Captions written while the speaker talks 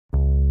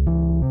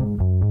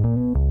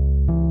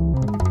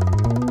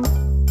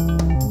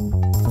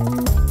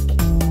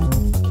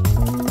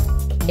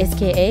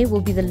SKA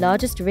will be the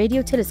largest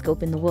radio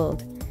telescope in the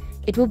world.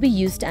 It will be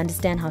used to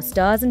understand how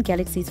stars and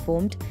galaxies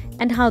formed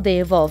and how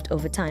they evolved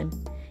over time.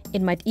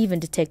 It might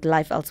even detect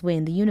life elsewhere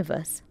in the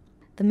universe.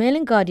 The Mail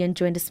and Guardian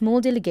joined a small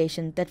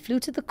delegation that flew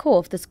to the core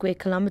of the Square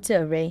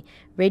Kilometre Array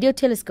radio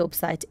telescope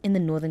site in the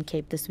Northern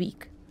Cape this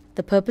week.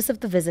 The purpose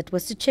of the visit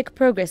was to check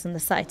progress on the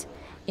site,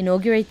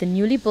 inaugurate the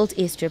newly built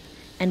airstrip,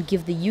 and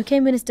give the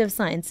UK Minister of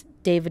Science,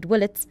 David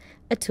Willetts,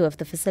 a tour of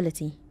the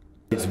facility.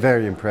 It's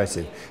very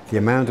impressive, the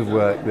amount of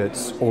work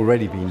that's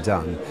already been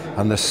done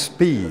and the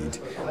speed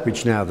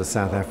which now the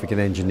South African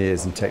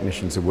engineers and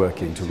technicians are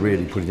working to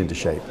really put it into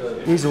shape.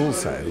 It is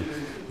also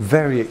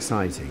very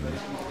exciting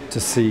to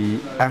see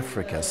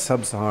Africa,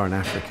 sub-Saharan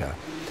Africa,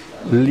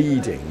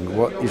 leading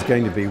what is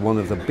going to be one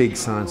of the big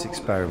science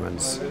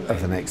experiments of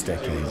the next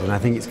decade. And I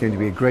think it's going to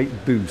be a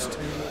great boost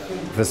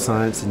for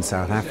science in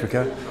South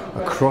Africa,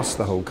 across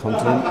the whole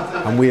continent,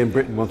 and we in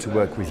Britain want to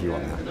work with you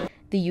on that.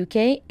 The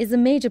UK is a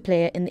major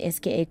player in the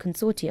SKA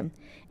consortium,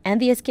 and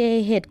the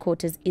SKA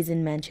headquarters is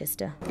in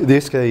Manchester.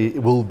 The SKA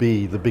will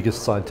be the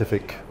biggest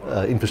scientific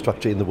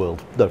infrastructure in the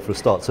world, for a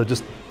start. So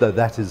just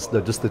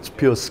just its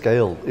pure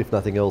scale, if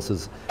nothing else,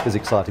 is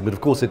exciting. But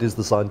of course, it is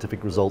the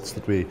scientific results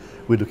that we're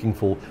looking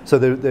for. So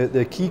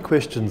there are key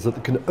questions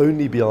that can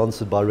only be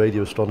answered by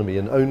radio astronomy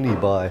and only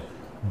by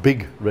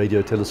big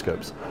radio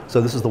telescopes. So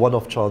this is the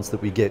one-off chance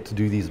that we get to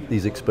do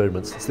these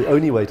experiments. It's the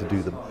only way to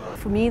do them.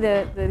 For me,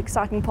 the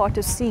exciting part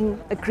is seeing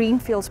a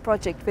greenfields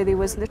project where there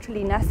was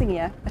literally nothing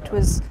here. It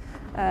was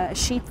a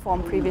sheep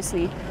farm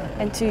previously,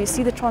 and to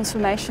see the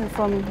transformation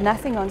from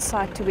nothing on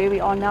site to where we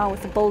are now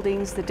with the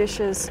buildings, the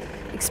dishes,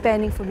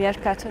 expanding for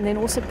Meerkat, and then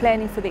also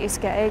planning for the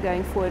SKA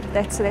going forward.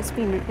 That's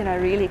been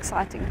really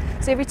exciting.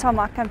 So every time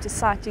I come to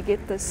site, you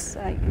get this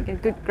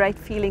great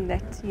feeling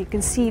that you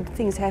can see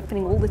things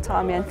happening all the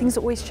time, and things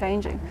are always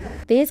changing.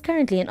 There is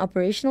currently an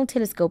operational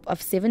telescope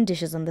of 7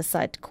 dishes on the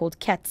site called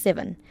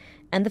CAT-7,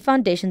 and the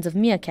foundations of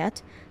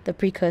Meerkat, the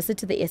precursor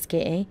to the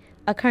SKA,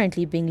 are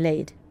currently being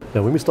laid.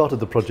 Now, when we started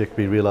the project,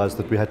 we realized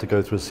that we had to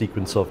go through a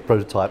sequence of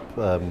prototype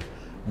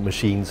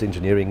machines,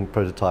 engineering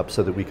prototypes,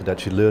 so that we could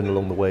actually learn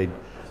along the way,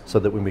 so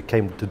that when we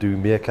came to do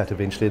Meerkat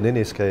eventually, and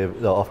then SKA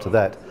after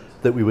that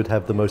we would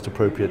have the most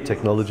appropriate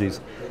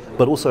technologies.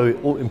 But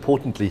also,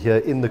 importantly, here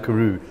in the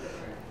Karoo,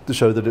 to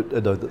show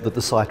that, that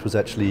the site was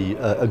actually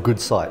a good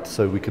site.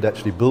 So we could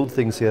actually build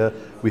things here,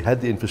 we had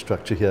the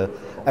infrastructure here,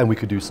 and we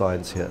could do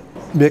science here.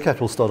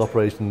 Meerkat will start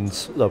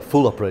operations,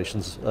 full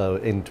operations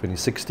in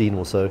 2016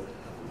 or so.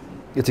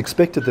 It's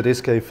expected that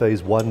SKA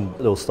Phase 1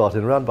 will start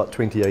in around about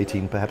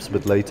 2018, perhaps a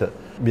bit later.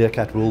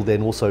 Meerkat will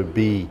then also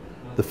be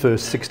the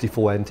first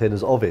 64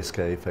 antennas of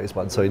SKA Phase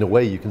 1. So in a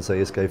way you can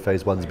say SKA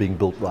Phase 1 is being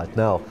built right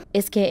now.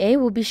 SKA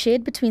will be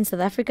shared between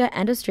South Africa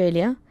and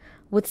Australia,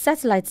 with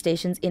satellite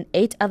stations in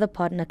 8 other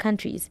partner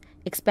countries,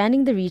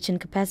 expanding the reach and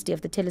capacity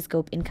of the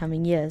telescope in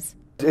coming years.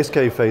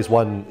 SKA Phase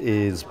 1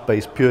 is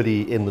based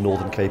purely in the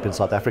Northern Cape in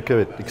South Africa.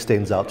 It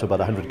extends out to about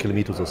 100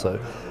 kilometres or so.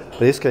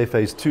 But SKA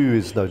Phase 2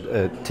 is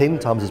 10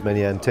 times as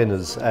many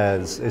antennas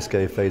as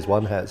SKA Phase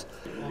 1 has.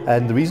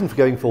 And the reason for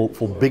going for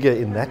bigger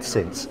in that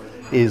sense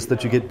is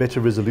that you get better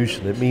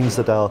resolution. It means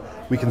that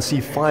we can see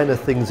finer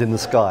things in the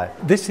sky.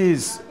 This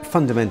is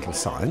fundamental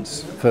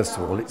science, first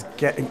of all. It's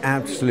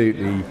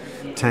absolutely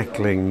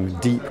tackling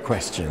deep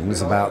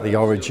questions about the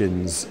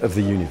origins of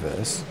the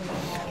universe.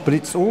 But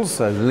it's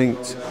also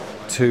linked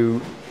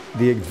to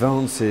the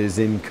advances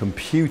in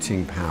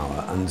computing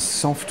power and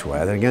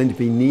software that are going to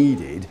be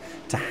needed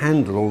to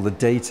handle all the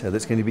data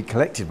that's going to be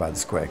collected by the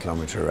Square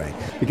Kilometre Array.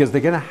 Because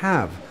they're going to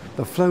have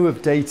the flow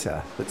of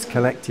data that's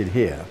collected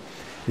here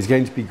is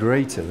going to be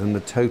greater than the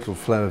total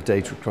flow of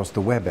data across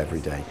the web every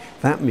day.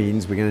 That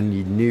means we're going to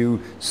need new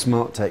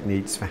smart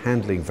techniques for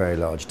handling very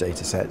large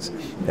data sets.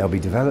 They'll be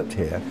developed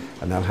here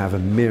and they'll have a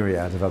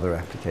myriad of other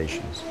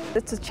applications.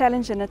 It's a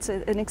challenge and it's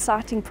an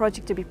exciting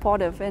project to be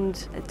part of,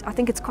 and I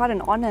think it's quite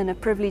an honour and a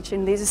privilege,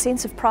 and there's a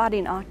sense of pride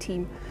in our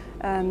team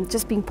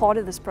just being part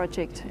of this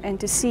project, and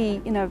to see,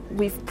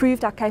 we've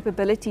proved our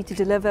capability to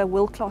deliver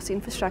world-class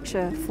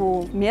infrastructure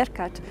for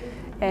Meerkat.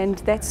 And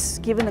that's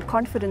given the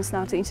confidence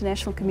now to the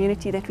international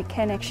community that we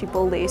can actually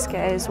build the SKA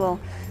as well.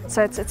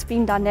 So it's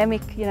been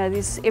dynamic.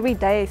 There's every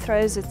day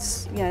throws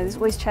there's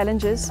always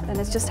challenges, and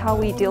it's just how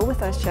we deal with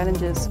those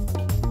challenges.